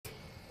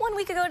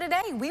week ago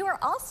today, we were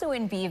also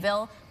in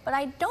Beeville, but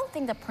I don't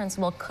think the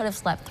principal could have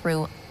slept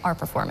through our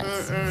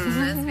performance.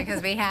 That's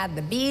because we had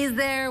the Bees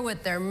there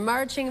with their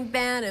marching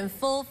band in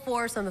full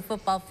force on the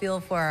football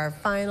field for our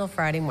final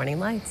Friday morning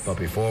lights. But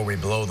before we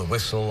blow the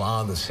whistle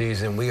on the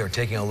season, we are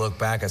taking a look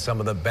back at some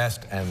of the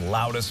best and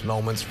loudest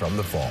moments from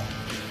the fall.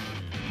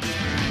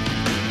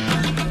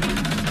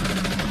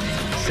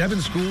 7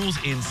 schools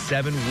in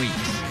 7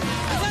 weeks.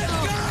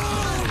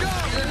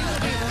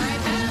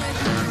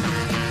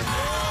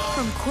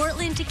 From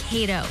Cortland to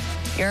Cato,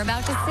 you're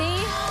about to see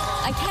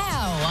a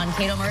cow on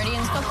Cato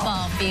Meridian's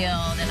football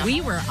field. And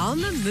we were on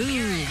the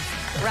move.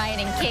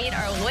 Ryan and Kate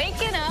are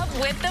waking up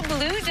with the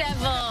Blue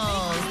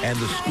Devils. And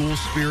the school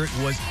spirit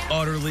was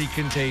utterly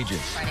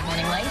contagious. Friday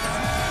Morning Lights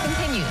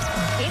continues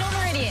from Cato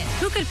Meridian.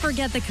 Who could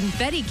forget the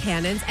confetti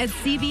cannons at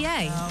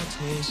CBA?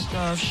 Taste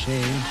of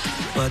shame,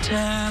 but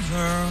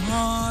ever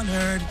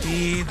honored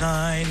be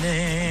thy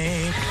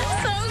name.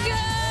 So good!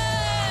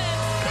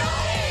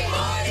 Friday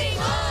Morning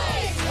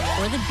Lights!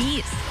 Or the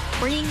Bees,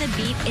 bringing the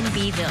beat in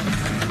Beeville.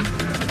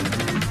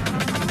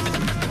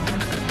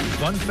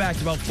 Fun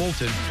fact about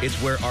Fulton, it's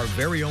where our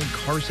very own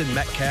Carson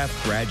Metcalf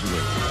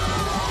graduated.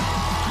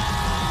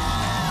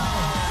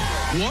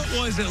 What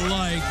was it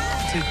like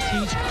to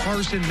teach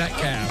Carson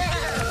Metcalf?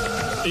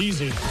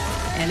 Easy.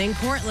 And in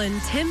Cortland,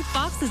 Tim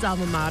Fox's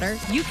alma mater,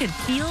 you could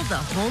feel the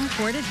home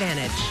court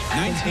advantage.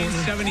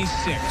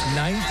 1976.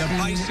 The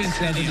Bison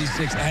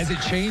 1976. Has it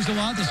changed a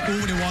lot, the school,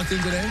 when you walked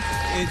in today?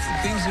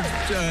 Things are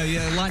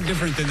a lot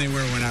different than they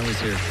were when I was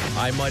here.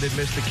 I might have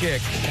missed the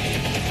kick.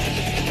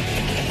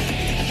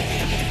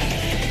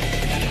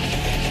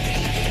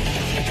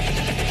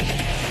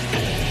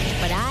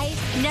 But I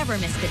never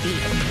missed a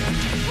beat.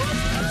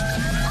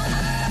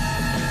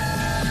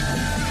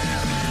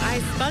 I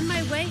spun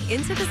my way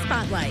into the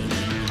spotlight.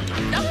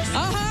 Oh,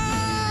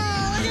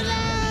 look at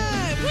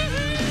that!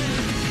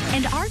 Woohoo!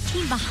 And our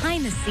team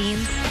behind the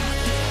scenes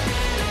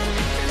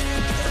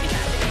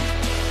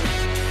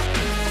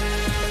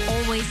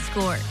always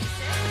scored.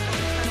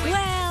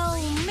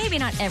 Well, maybe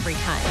not every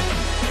time.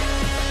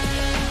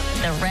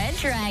 The Red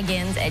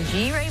Dragons at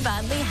G. Ray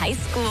Bodley High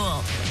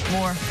School.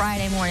 More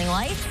Friday Morning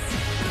Lights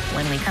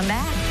when we come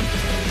back.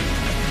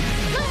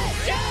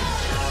 Let's go,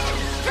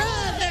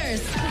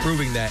 brothers!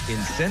 Proving that in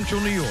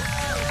Central New York,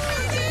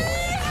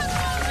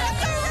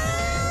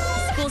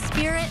 School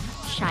spirit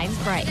shines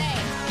bright.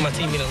 My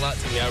team mean a lot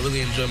to me. I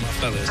really enjoy my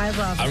fellas.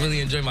 I really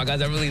enjoy my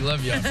guys. I really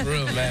love y'all, for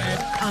real, man.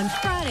 On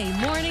Friday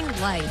Morning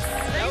Lights.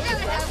 You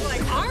gotta have,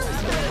 like, arms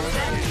for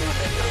this.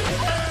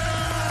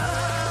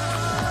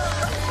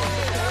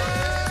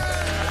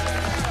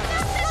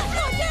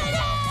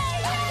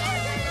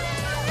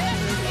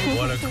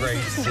 What a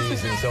great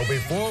season. So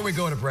before we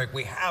go to break,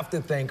 we have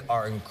to thank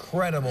our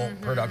incredible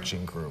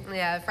production crew.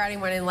 Yeah, Friday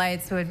Morning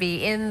Lights would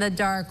be in the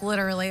dark,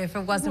 literally, if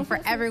it wasn't for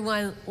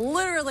everyone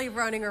literally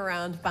running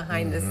around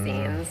behind the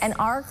scenes. And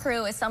our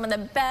crew is some of the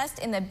best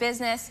in the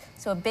business,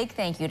 so a big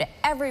thank you to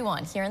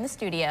everyone here in the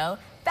studio.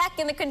 Back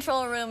in the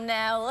control room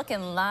now,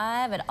 looking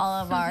live at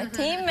all of our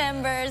team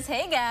members.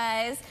 Hey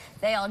guys,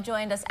 they all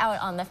joined us out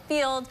on the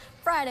field.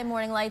 Friday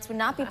Morning Lights would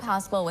not be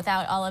possible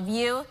without all of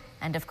you.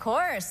 And of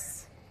course,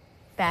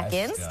 back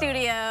in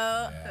studio.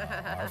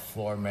 Yeah, our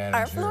floor manager.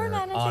 Our floor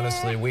manager.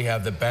 Honestly, we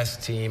have the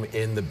best team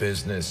in the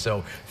business.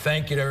 So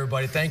thank you to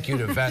everybody. Thank you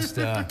to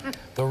Vesta,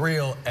 the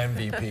real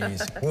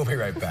MVPs. We'll be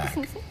right back.